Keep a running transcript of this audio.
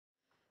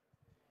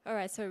All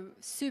right, so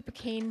super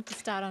keen to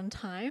start on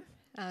time.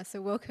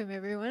 So welcome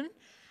everyone.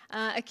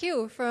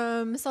 Akhil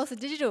from Salsa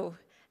Digital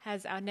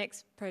has our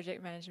next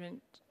project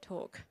management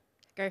talk.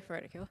 Go for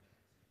it, Akhil.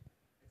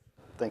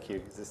 Thank you.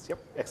 Yep,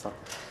 excellent.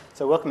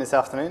 So welcome this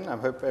afternoon. I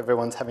hope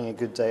everyone's having a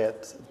good day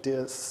at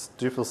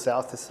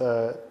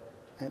DrupalSouth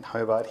in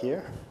Hobart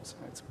here. So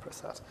let's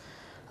press that.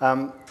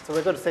 So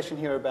we've got a session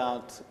here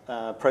about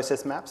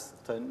process maps.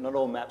 So not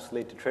all maps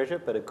lead to treasure,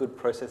 but a good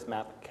process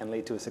map can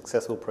lead to a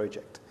successful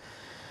project.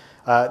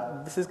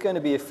 This is going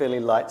to be a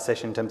fairly light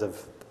session in terms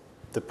of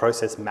the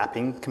process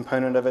mapping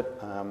component of it.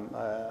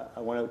 I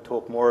want to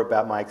talk more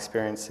about my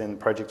experience in the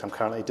project I'm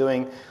currently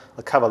doing.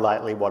 I'll cover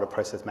lightly what a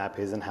process map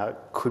is and how it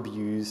could be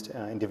used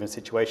in different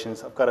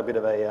situations. I've got a bit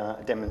of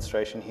a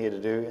demonstration here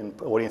to do in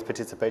audience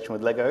participation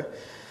with Lego.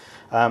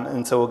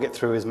 And so we'll get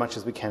through as much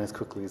as we can as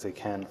quickly as we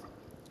can.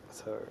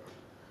 So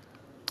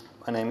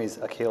my name is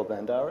Akhil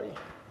Bhandari.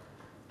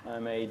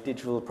 I'm a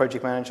digital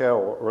project manager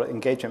or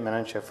engagement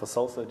manager for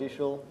Salsa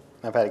Digital.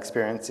 I've had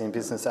experience in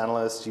business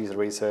analyst, user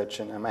research,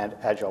 and I'm an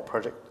agile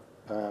product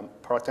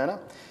owner,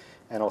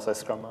 and also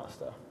Scrum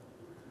Master.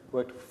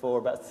 Worked for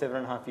about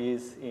 7.5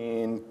 years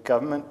in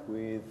government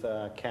with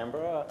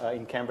Canberra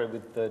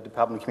with the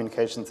Department of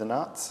Communications and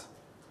Arts.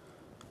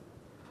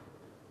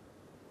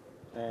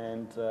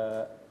 And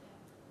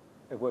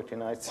I've worked in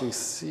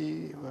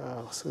ICC.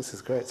 Wow, so this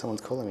is great.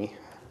 Someone's calling me.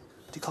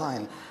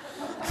 Decline.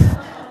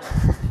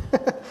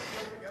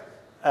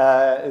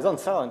 It's on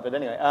silent, but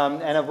anyway.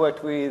 And I've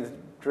worked with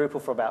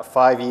Drupal for about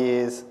 5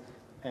 years,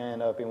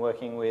 and I've been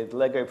working with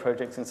Lego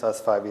projects since I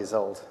was 5 years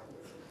old.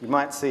 You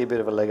might see a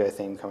bit of a Lego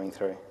theme coming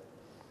through.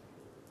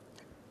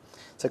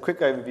 So quick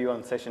overview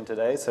on session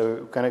today. So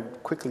we're going to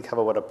quickly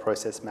cover what a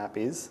process map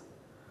is,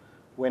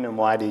 when and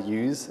why to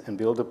use and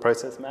build a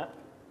process map,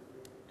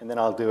 and then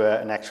I'll do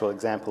an actual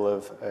example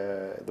of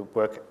the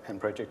work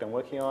and project I'm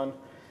working on,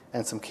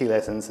 and some key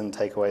lessons and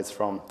takeaways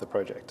from the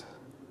project.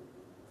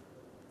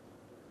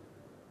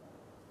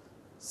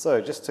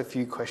 So just a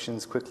few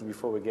questions quickly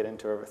before we get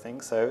into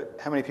everything. So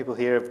how many people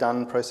here have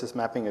done process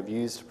mapping, have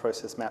used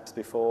process maps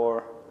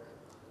before?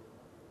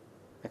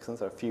 Excellent,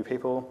 so a few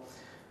people.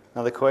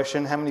 Another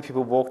question, how many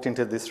people walked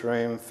into this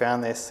room,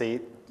 found their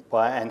seat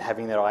and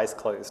having their eyes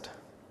closed?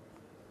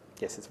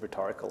 Yes, it's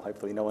rhetorical,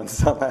 hopefully no one's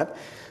done that.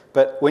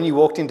 But when you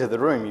walked into the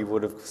room, you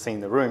would have seen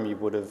the room, you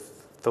would have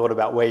thought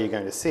about where you're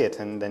going to sit,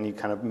 and then you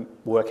kind of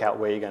work out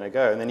where you're going to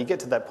go. And then you get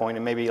to that point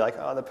and maybe like,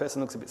 oh, the person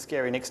looks a bit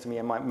scary next to me,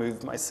 I might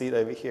move my seat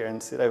over here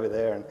and sit over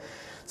there. And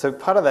so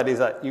part of that is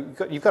that you've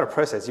got a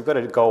process, you've got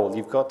a goal,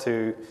 you've got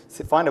to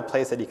find a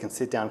place that you can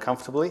sit down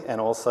comfortably,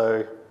 and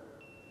also,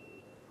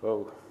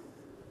 whoa,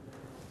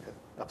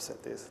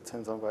 upset this, it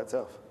turns on by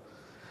itself.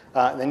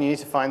 Then you need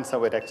to find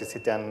somewhere to actually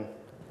sit down.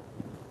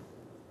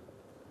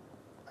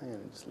 I'm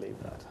going to just leave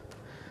that.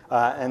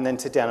 And then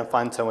sit down and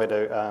find somewhere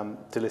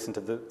to listen to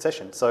the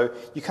session. So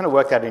you kind of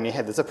work out in your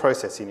head, there's a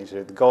process you need to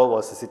do. The goal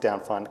was to sit down,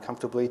 find it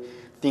comfortably.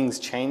 Things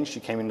changed,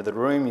 you came into the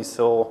room, you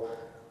saw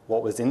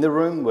what was in the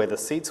room, where the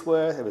seats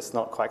were, it was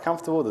not quite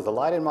comfortable, there's a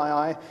light in my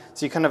eye.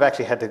 So you kind of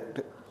actually had to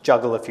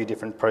juggle a few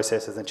different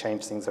processes and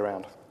change things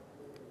around.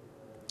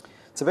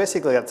 So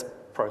basically that's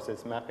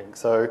process mapping.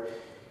 So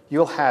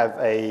you'll have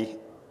a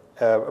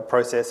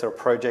process or a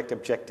project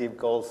objective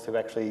goals to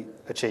actually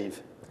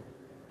achieve.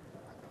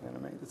 I'm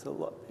going to make this a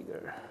lot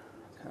bigger.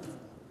 Okay.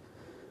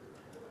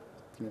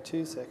 Give me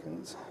 2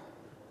 seconds.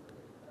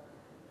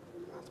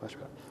 That's much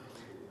better.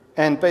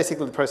 And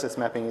basically the process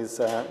mapping is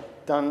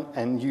done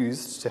and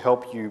used to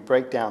help you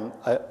break down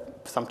a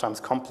sometimes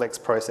complex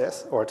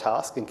process or a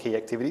task and key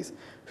activities,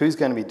 who's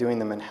going to be doing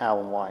them and how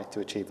and why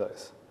to achieve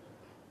those.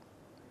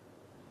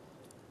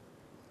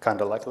 Kind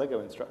of like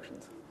Lego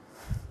instructions.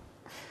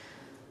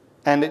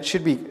 And it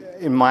should be,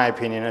 in my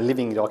opinion, a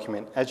living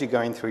document. As you're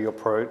going through your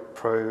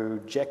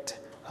project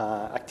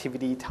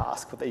activity,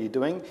 task that you're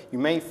doing, you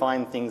may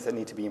find things that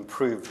need to be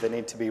improved, that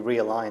need to be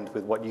realigned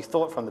with what you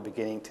thought from the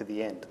beginning to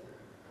the end.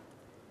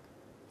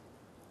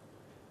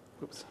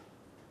 Oops.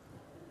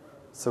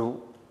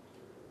 So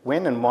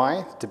when and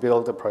why to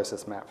build a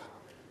process map?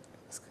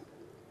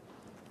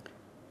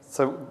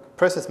 So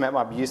process map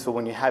might be useful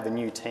when you have a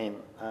new team.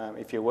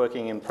 If you're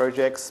working in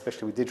projects,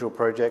 especially with digital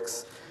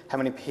projects, how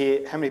many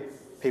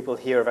people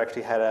here have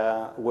actually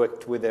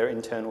worked with their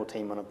internal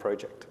team on a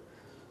project?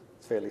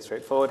 It's fairly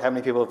straightforward. How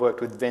many people have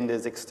worked with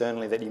vendors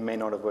externally that you may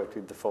not have worked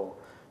with before?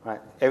 Right?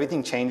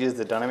 Everything changes,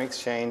 the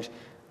dynamics change,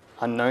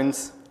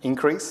 unknowns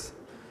increase.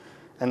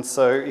 And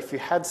so if you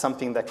had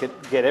something that could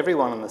get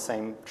everyone on the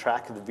same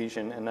track of the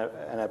vision and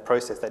a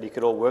process that you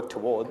could all work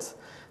towards,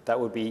 that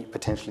would be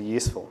potentially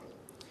useful.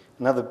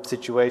 Another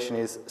situation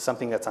is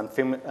something that's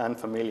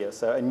unfamiliar.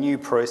 So a new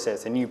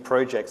process, a new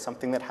project,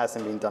 something that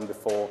hasn't been done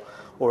before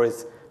or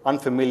is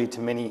unfamiliar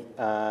to many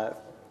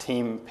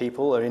team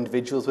people or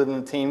individuals within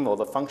the team or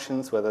the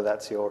functions, whether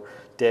that's your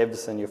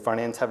devs and your front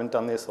ends haven't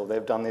done this or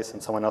they've done this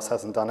and someone else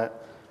hasn't done it.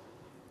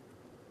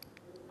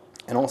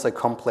 And also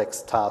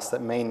complex tasks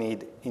that may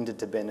need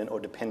interdependent or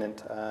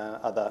dependent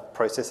other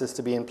processes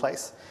to be in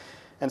place.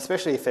 And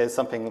especially if there's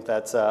something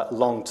that's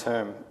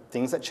long-term,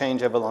 things that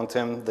change over long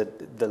term,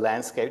 the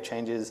landscape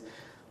changes,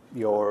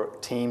 your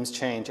teams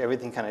change,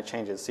 everything kind of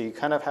changes. So you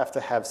kind of have to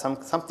have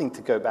something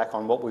to go back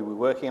on what we were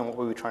working on, what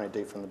we were trying to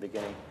do from the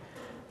beginning.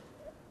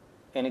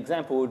 An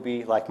example would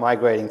be like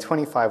migrating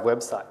 25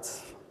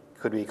 websites.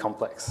 Could be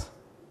complex,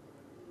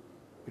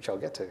 which I'll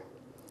get to.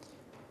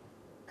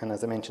 And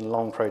as I mentioned,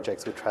 long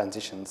projects with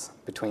transitions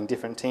between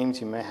different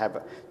teams. You may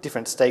have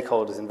different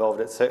stakeholders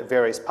involved at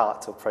various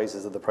parts or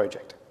phases of the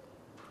project.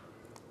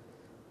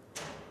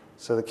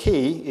 So the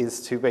key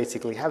is to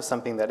basically have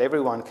something that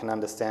everyone can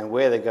understand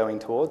where they're going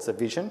towards, a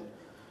vision,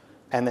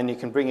 and then you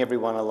can bring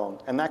everyone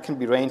along. And that can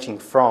be ranging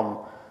from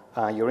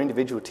your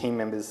individual team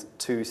members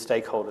to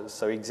stakeholders,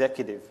 so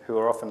executive, who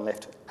are often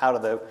left out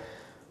of the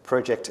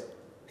project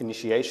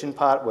initiation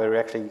part, where we're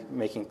actually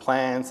making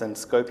plans and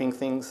scoping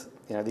things.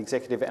 You know, the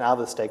executive and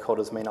other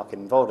stakeholders may not get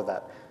involved with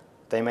that.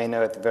 They may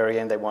know at the very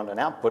end they want an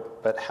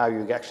output, but how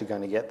you're actually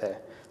going to get there.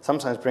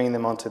 Sometimes bringing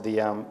them onto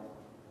the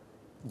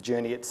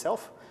journey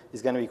itself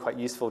is going to be quite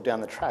useful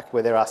down the track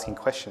where they're asking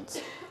questions.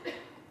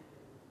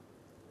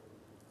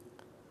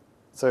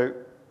 So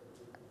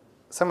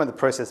some of the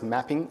process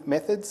mapping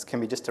methods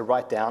can be just to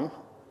write down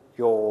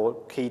your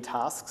key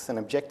tasks and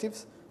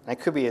objectives. And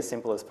it could be as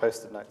simple as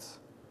post-it notes.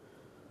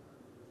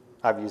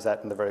 I've used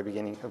that in the very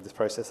beginning of this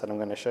process that I'm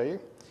going to show you.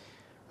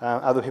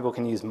 Other people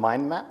can use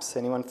mind maps.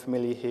 Anyone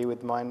familiar here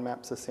with mind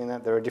maps has seen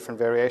that? There are different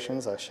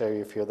variations. I'll show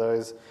you a few of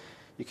those.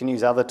 You can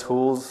use other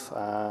tools,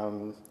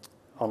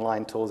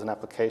 online tools and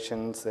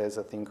applications. There's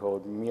a thing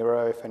called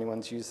Miro, if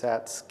anyone's used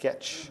that.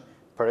 Sketch,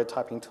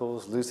 prototyping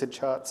tools, Lucid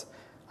Charts.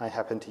 I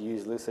happen to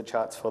use Lucid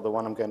Charts for the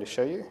one I'm going to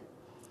show you.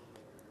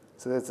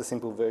 So there's a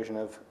simple version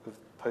of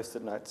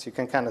post-it notes. You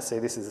can kind of see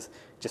this is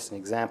just an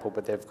example,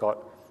 but they've got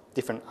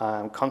different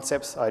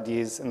concepts,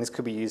 ideas, and this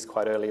could be used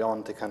quite early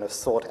on to kind of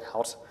sort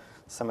out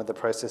some of the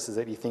processes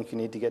that you think you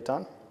need to get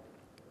done.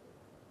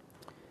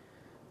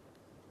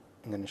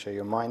 I'm going to show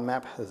you a mind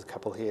map. There's a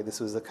couple here. This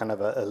was a kind of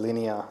a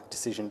linear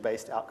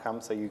decision-based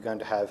outcome, so you're going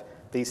to have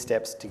these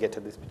steps to get to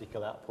this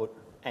particular output,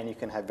 and you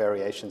can have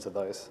variations of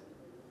those.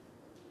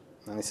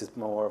 And this is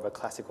more of a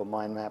classical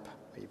mind map,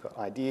 where you've got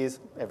ideas,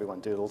 everyone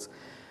doodles.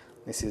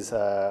 This is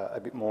a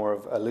bit more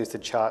of a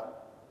Lucid Chart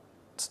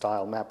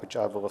style map, which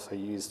I've also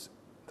used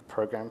the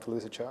program for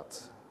Lucid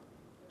Charts.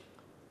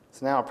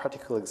 So now a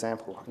practical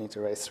example. I need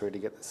to race through to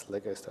get this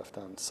Lego stuff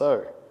done.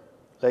 So,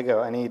 Lego,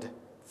 I need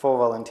 4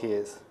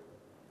 volunteers.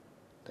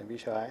 Don't be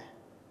shy.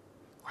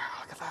 Wow,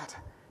 look at that.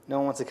 No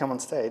one wants to come on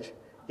stage.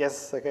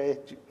 Yes, okay,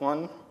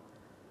 1.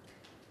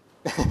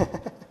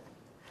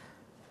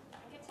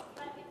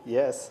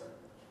 Yes.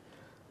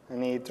 I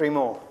need 3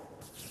 more.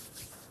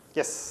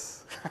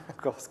 Yes, of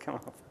course, come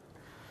on.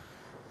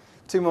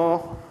 2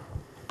 more.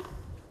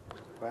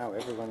 Wow,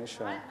 everyone is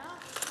shy.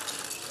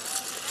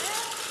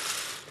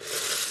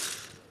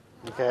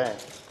 Okay.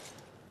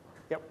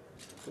 Yep.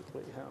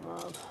 Quickly come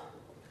up.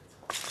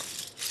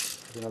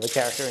 There's another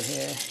character in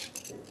here.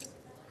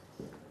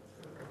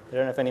 I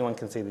don't know if anyone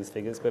can see these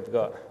figures, but we've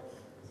got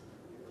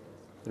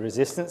the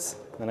Resistance.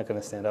 They're not going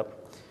to stand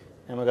up.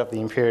 And we've got the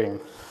Imperium.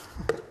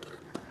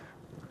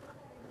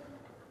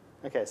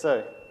 Okay,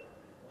 so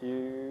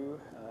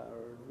you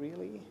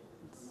really,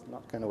 it's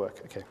not going to work.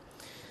 Okay.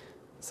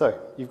 So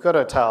you've got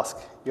a task.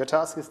 Your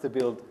task is to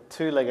build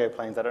 2 Lego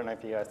planes. I don't know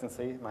if you guys can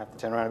see. Might have to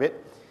turn around a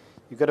bit.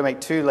 You've got to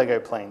make 2 Lego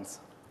planes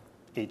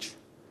each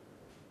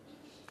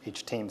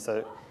team.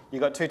 So you've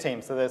got 2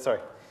 teams. So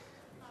sorry.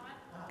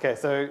 Okay,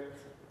 so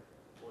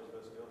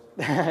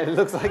it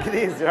looks like it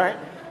is, right?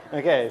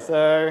 Okay,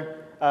 so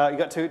you've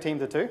got 2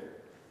 teams of 2.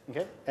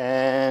 Okay,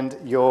 and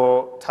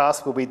your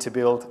task will be to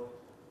build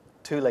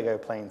 2 Lego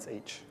planes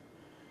each.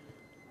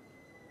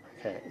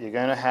 Okay, you're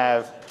going to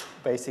have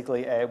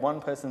basically one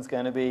person's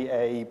going to be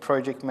a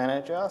project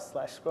manager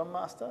 / scrum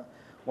master.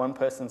 One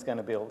person's going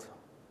to build.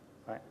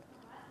 Right.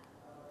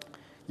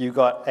 You've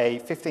got a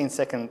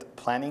 15-second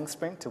planning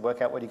sprint to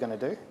work out what you're going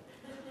to do.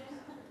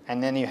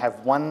 And then you have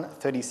one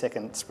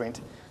 30-second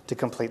sprint to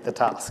complete the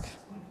task.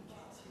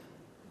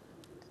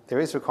 There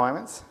is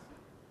requirements,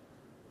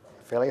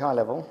 fairly high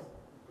level.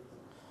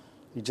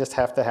 You just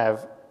have to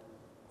have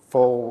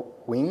 4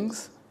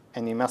 wings,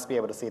 and you must be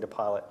able to see the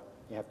pilot.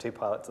 You have 2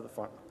 pilots at the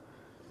front.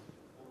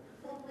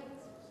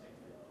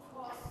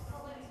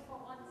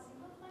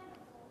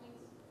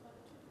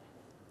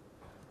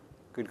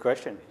 Good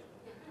question.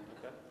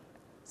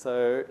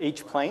 So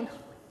each plane,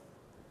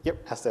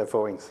 yep, has to have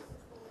 4 wings.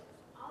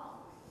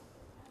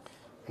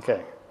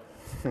 Okay.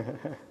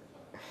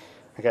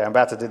 Okay, I'm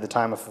about to do the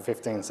timer for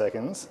 15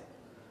 seconds.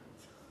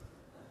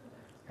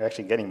 You're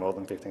actually getting more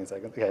than 15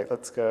 seconds. Okay,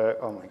 let's go.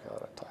 Oh my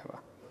God, a timer.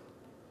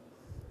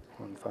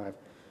 1, 5.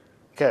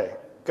 Okay,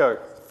 go.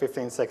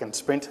 15-second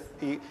sprint.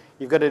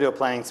 You've got to do a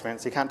planning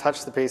sprint, so you can't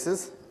touch the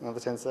pieces. Another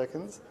 10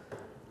 seconds.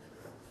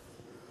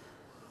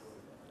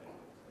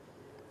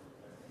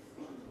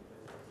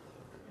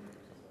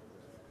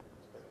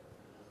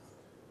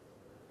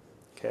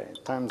 Okay,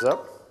 time's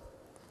up.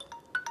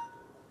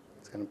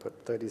 It's going to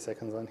put 30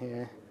 seconds on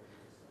here.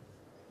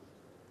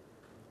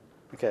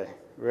 Okay,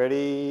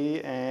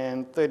 ready,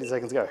 and 30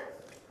 seconds, go.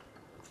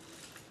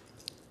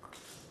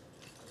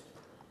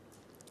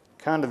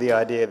 kind of the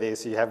idea there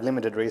is you have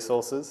limited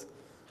resources.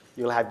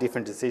 You'll have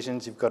different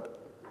decisions. You've got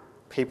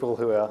people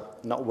who are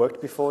not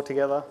worked before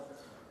together.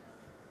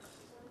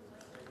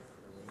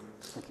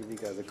 I'll give you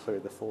guys a clue.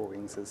 The 4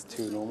 wings is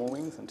 2 normal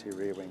wings and 2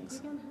 rear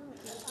wings.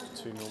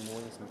 2 normal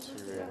wings and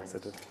 2 rear wings.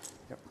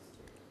 Yep.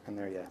 And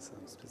there, yeah, some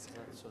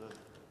specific.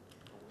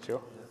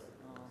 Sure.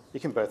 You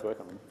can both work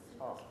on them.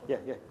 Oh. Yeah,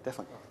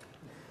 definitely.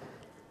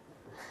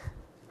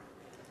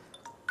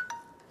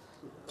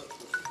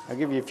 I'll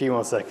give you a few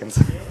more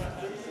seconds.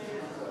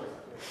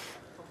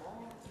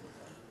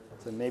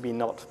 So maybe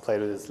not play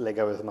with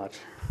Lego as much.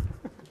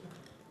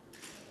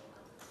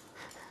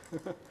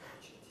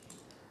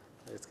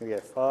 It's going to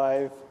go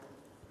 5,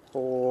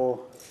 4,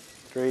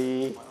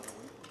 3,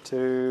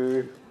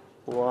 2,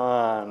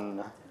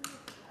 1.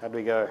 How'd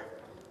we go?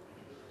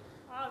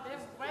 Oh, they're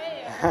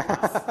way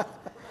ahead.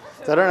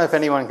 So I don't know if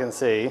anyone can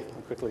see.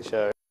 I'll quickly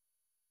show.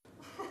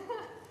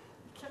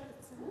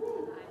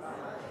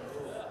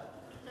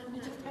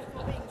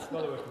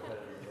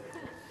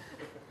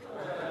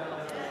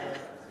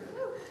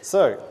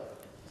 So,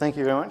 thank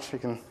you very much. You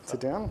can sit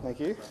down. Thank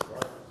you.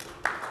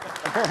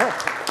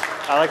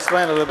 I'll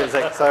explain a little bit.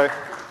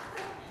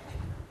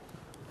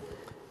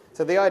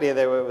 So the idea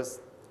there was,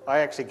 I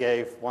actually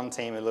gave one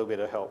team a little bit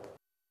of help.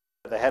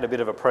 They had a bit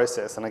of a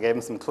process, and I gave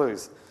them some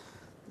clues.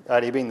 The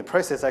idea being the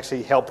process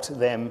actually helped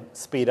them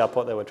speed up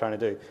what they were trying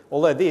to do.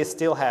 Although this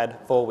still had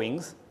 4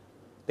 wings,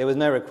 there was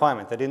no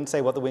requirement. They didn't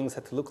say what the wings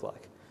had to look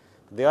like.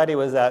 The idea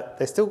was that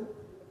they still,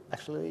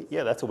 actually,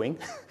 yeah, that's a wing.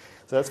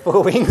 So that's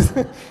 4 wings,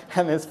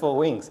 and there's 4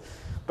 wings.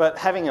 But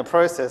having a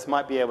process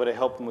might be able to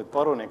help them with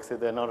bottlenecks if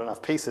there are not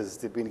enough pieces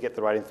to get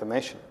the right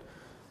information.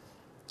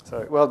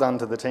 So well done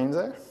to the teams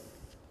there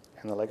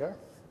and the Lego.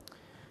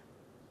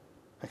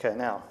 Okay,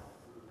 now,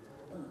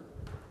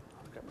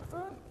 I'll grab my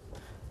phone.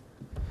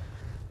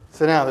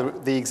 So now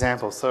the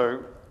example.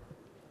 So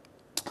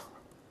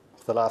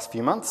for the last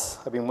few months,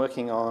 I've been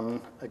working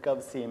on a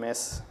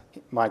GovCMS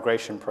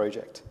migration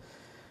project.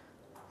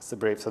 That's the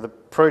brief. So the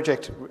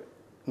project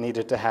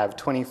needed to have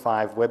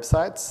 25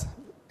 websites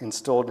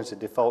installed into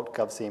default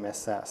GovCMS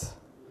SaaS.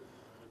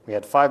 We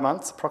had 5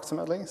 months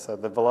approximately, so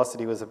the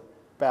velocity was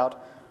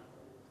about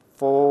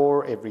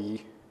 4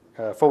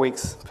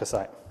 weeks per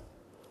site.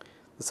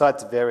 The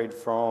sites varied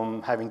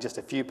from having just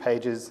a few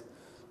pages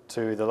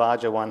to the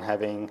larger one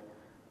having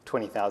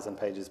 20,000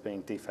 pages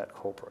being DFAT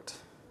corporate.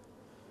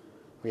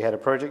 We had a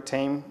project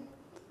team.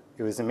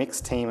 It was a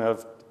mixed team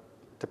of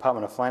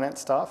Department of Finance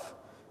staff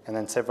and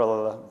then several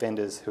other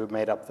vendors who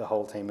made up the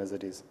whole team as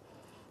it is,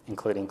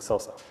 including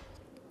Salsa.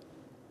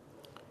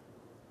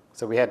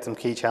 So we had some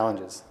key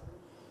challenges.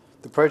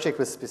 The project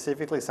was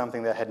specifically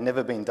something that had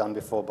never been done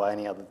before by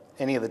any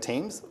of the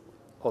teams,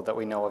 or that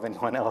we know of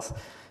anyone else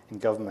in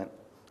government,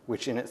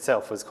 which in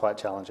itself was quite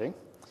challenging.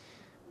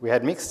 We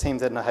had mixed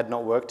teams that had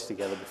not worked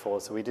together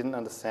before, so we didn't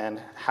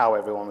understand how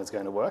everyone was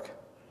going to work.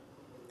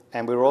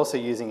 And we were also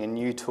using a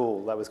new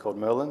tool that was called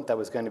Merlin that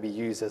was going to be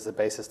used as the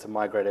basis to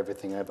migrate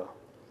everything over.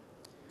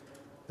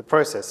 The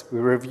process, we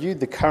reviewed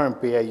the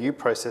current BAU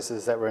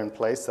processes that were in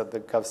place that the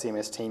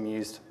GovCMS team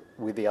used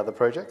with the other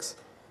projects.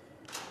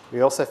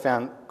 We also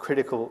found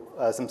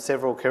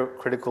several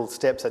critical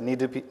steps that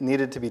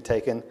needed to be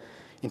taken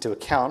into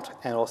account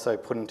and also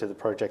put into the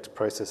project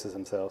processes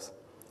themselves.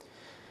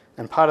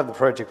 And part of the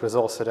project was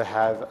also to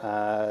have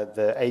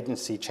the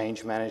agency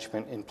change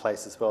management in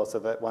place as well, so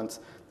that once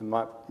the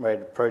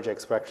migrated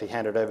projects were actually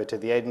handed over to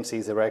the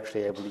agencies, they were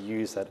actually able to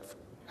use that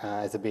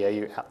as a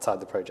BAU outside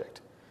the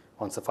project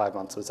once the 5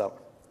 months was up.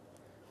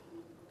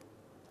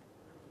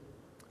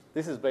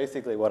 This is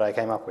basically what I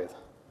came up with.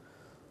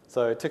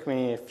 So it took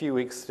me a few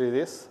weeks to do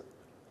this,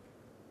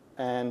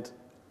 and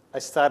I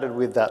started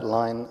with that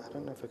line. I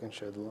don't know if I can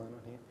show the line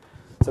on here.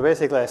 So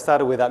basically, I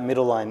started with that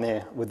middle line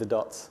there with the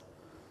dots.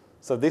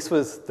 So this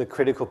was the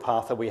critical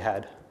path that we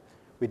had.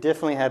 We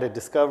definitely had a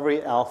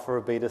discovery, alpha,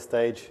 or beta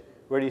stage,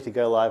 ready to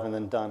go live and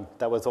then done.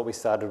 That was what we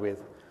started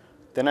with.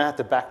 Then I had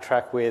to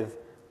backtrack with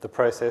the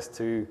process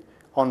to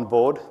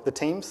onboard the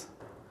teams.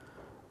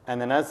 And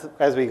then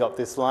as we got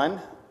this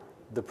line,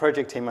 the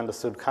project team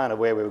understood kind of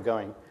where we were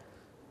going.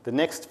 The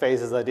next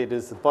phases I did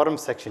is the bottom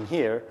section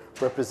here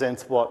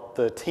represents what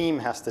the team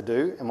has to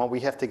do and what we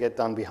have to get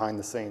done behind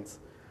the scenes.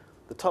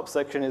 The top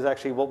section is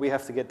actually what we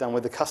have to get done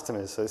with the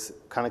customers, so this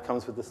kind of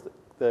comes with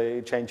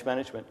the change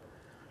management.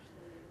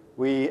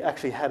 We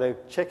actually had a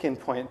check-in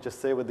point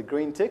just there with the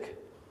green tick.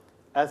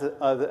 As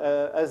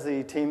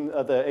the team,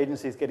 the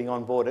agency is getting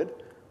onboarded,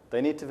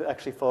 they need to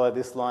actually follow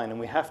this line, and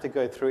we have to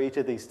go through each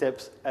of these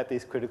steps at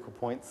these critical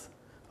points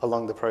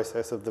along the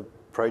process of the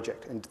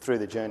project and through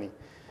the journey.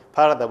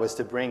 Part of that was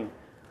to bring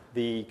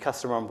the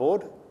customer on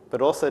board,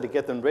 but also to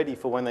get them ready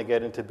for when they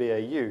get into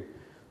BAU.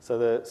 So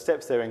the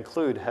steps there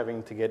include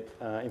having to get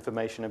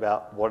information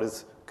about what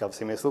does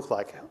GovCMS look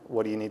like,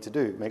 what do you need to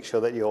do, make sure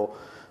that your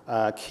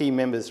key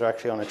members are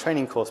actually on a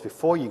training course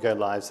before you go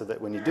live so that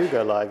when you do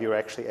go live, you're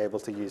actually able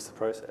to use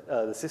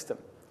the system.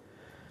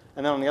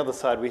 And then on the other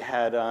side, we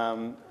had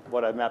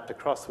what I mapped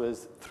across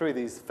was through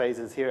these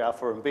phases here,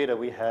 alpha and beta,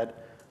 we had,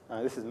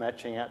 this is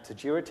matching out to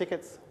Jira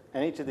tickets,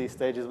 And each of these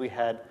stages we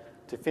had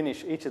to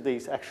finish each of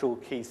these actual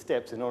key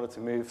steps in order to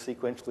move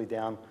sequentially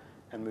down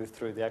and move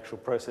through the actual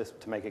process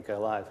to make it go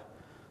live.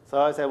 So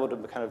I was able to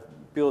kind of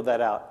build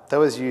that out. That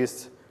was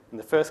used in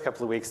the first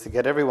couple of weeks to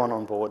get everyone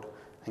on board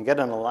and get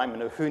an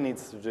alignment of who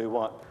needs to do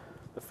what.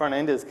 The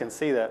front-enders can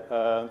see that,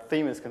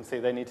 themers can see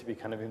they need to be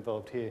kind of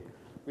involved here.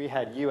 We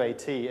had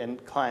UAT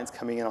and clients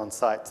coming in on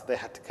site, so they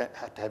had to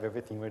have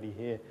everything ready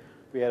here.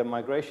 We had a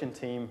migration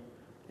team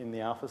in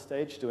the alpha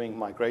stage doing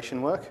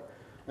migration work.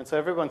 And so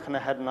everyone kind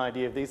of had an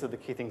idea of these are the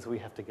key things we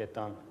have to get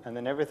done. And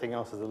then everything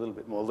else is a little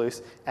bit more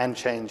loose and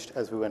changed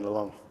as we went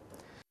along.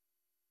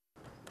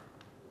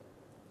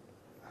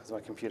 How's my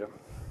computer?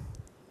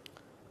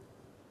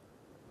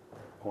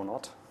 Or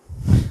not.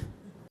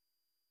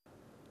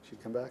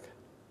 Should come back.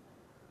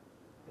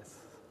 Yes,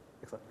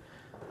 excellent.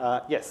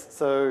 Yes,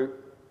 so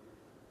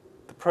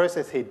the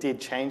process here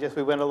did change as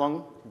we went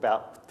along.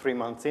 About 3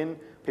 months in,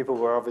 people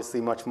were obviously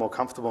much more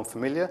comfortable and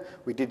familiar.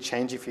 We did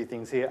change a few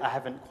things here. I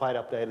haven't quite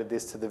updated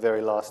this to the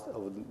very last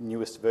or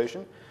newest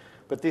version,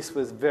 but this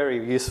was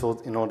very useful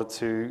in order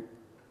to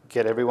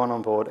get everyone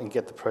on board and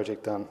get the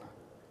project done.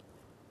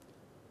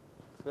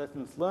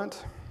 Lessons learned.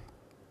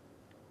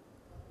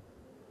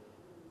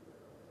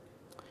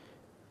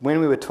 When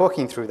we were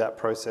talking through that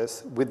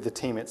process with the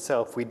team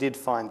itself, we did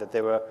find that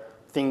there were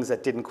things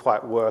that didn't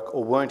quite work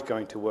or weren't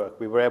going to work.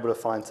 We were able to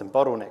find some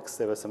bottlenecks.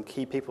 There were some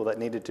key people that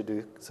needed to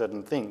do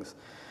certain things.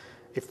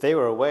 If they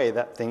were away,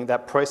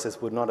 that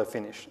process would not have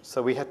finished.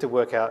 So we had to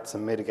work out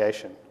some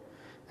mitigation,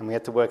 and we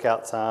had to work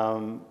out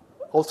some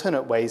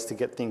alternate ways to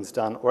get things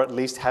done, or at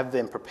least have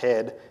them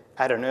prepared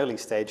at an early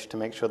stage to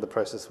make sure the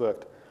process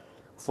worked.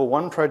 For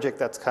one project,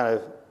 that's kind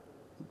of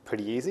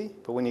pretty easy,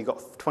 but when you've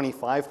got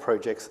 25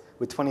 projects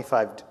with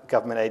 25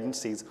 government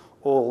agencies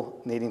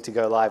all needing to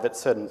go live at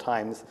certain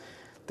times,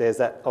 there's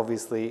that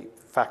obviously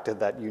factor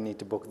that you need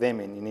to book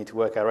them in. You need to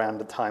work around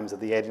the times of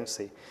the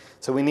agency.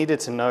 So we needed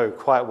to know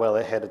quite well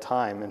ahead of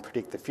time and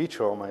predict the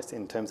future almost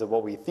in terms of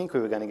what we think we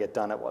were going to get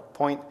done at what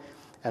point,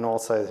 and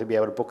also to be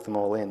able to book them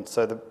all in.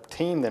 So the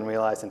team then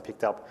realized and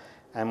picked up,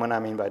 and when I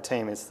mean by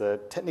team, it's the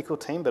technical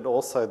team, but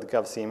also the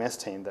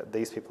GovCMS team, that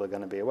these people are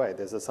going to be away.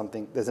 There's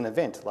an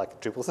event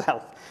like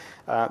DrupalSouth.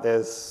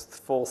 There's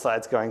 4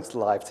 sites going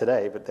live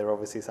today, but there are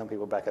obviously some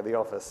people back at the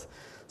office.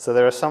 So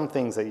there are some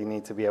things that you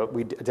need to be able,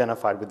 we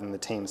identified within the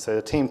team. So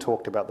the team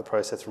talked about the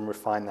process and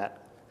refined that,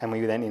 and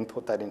we then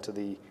input that into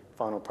the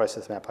final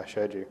process map I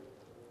showed you.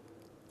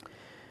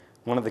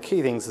 One of the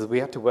key things is we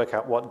have to work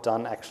out what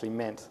done actually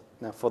meant.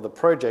 Now for the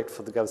project,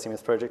 for the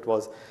GovCMS project,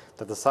 was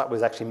that the site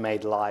was actually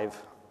made live.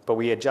 But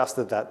we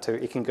adjusted that to,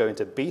 it can go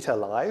into beta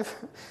live,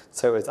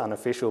 so it's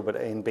unofficial, but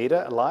in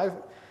beta live,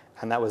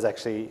 and that was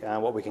actually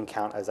what we can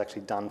count as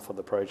actually done for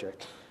the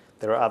project.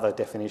 There are other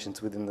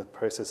definitions within the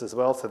process as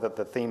well, so that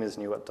the themers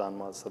knew what done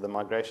was, so the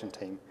migration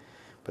team.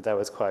 But that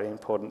was quite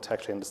important to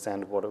actually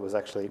understand what it was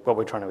actually, what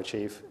we're trying to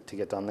achieve to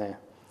get done there.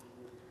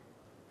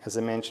 As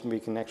I mentioned,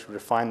 we can actually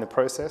refine the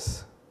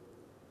process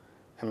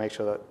and make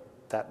sure that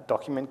that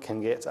document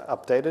can get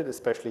updated,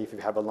 especially if you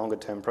have a longer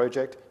term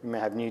project. You may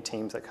have new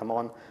teams that come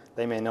on.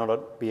 They may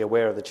not be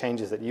aware of the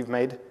changes that you've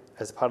made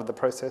as part of the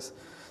process.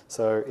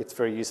 So it's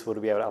very useful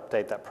to be able to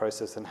update that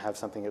process and have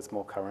something that's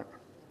more current.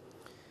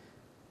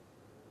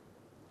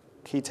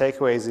 Key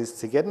takeaways is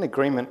to get an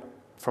agreement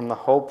from the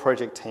whole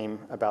project team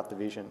about the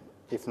vision.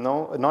 If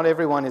not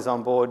everyone is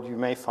on board, you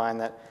may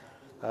find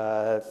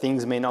that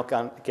things may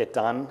not get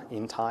done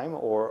in time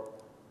or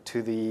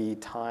to the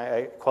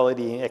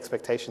quality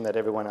expectation that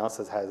everyone else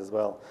has as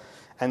well.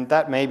 And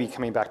that may be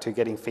coming back to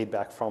getting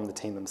feedback from the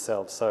team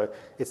themselves. So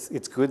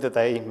it's good that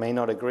they may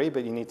not agree,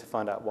 but you need to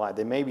find out why.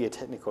 There may be a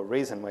technical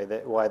reason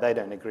why they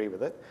don't agree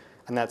with it,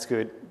 and that's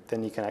good.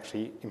 Then you can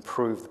actually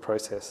improve the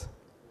process.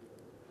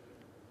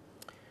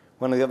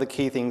 One of the other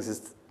key things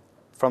is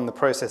from the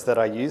process that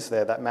I used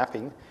there, that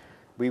mapping,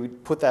 we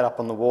would put that up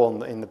on the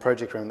wall in the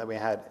project room that we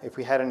had. If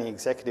we had any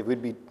executive,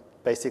 we'd be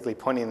basically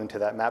pointing them to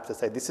that map to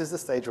say, this is the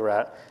stage we're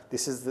at,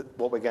 this is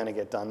what we're going to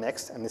get done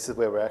next, and this is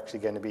where we're actually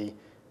going to be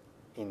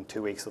in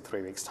 2 weeks or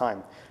 3 weeks'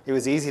 time. It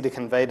was easy to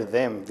convey to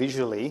them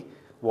visually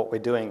what we're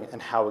doing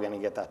and how we're going to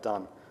get that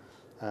done.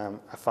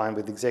 I find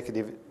with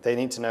executive, they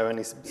need to know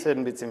only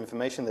certain bits of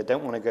information. They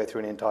don't want to go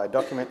through an entire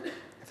document.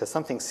 If there's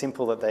something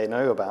simple that they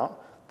know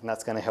about, then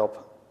that's going to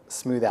help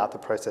smooth out the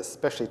process,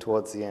 especially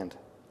towards the end.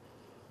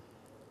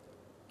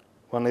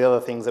 One of the other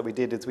things that we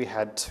did is we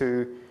had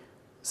 2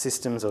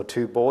 systems or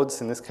 2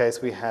 boards. In this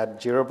case, we had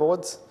Jira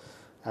boards.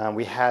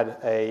 We had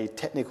a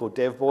technical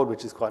dev board,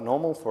 which is quite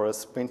normal for a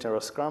sprint or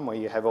a scrum, where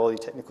you have all your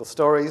technical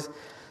stories.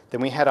 Then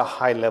we had a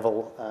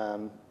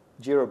high-level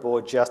Jira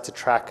board just to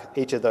track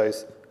each of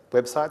those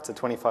websites, the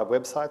 25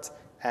 websites,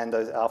 and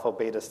those alpha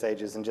beta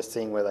stages, and just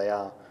seeing where they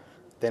are.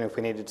 Then if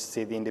we needed to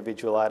see the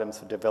individual items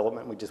for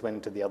development, we just went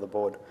into the other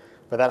board.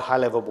 But that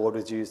high-level board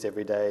was used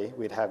every day.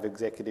 We'd have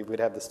executive, we'd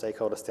have the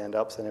stakeholder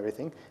stand-ups and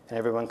everything, and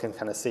everyone can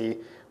kind of see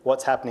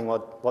what's happening,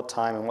 what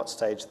time and what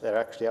stage they're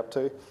actually up to,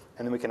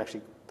 and then we can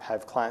actually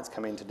have clients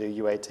come in to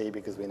do UAT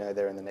because we know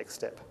they're in the next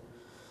step.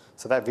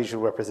 So that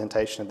visual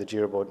representation of the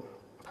Jira board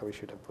probably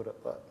should have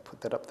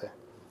put that up there.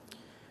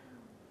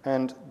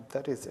 And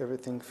that is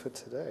everything for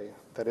today.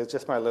 That is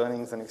just my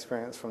learnings and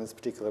experience from this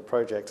particular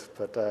project.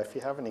 But if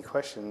you have any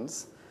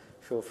questions,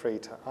 feel free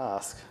to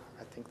ask.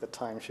 I think the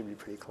time should be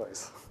pretty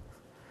close.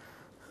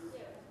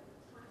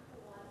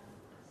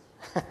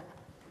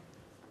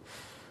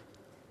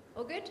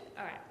 All good?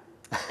 All right.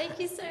 Thank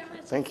you so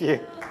much. Thank you.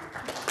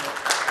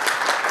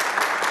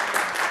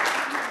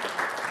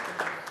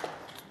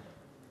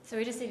 So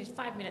we just needed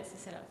 5 minutes to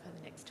set up for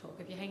the next talk.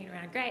 If you're hanging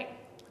around, great.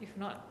 If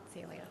not, see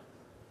you later.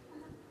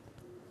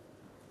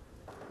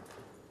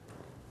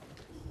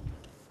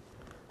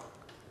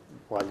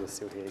 While you're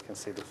still here, you can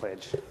see the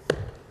pledge.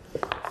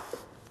 I'm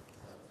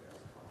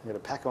going to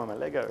pack on my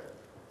Lego.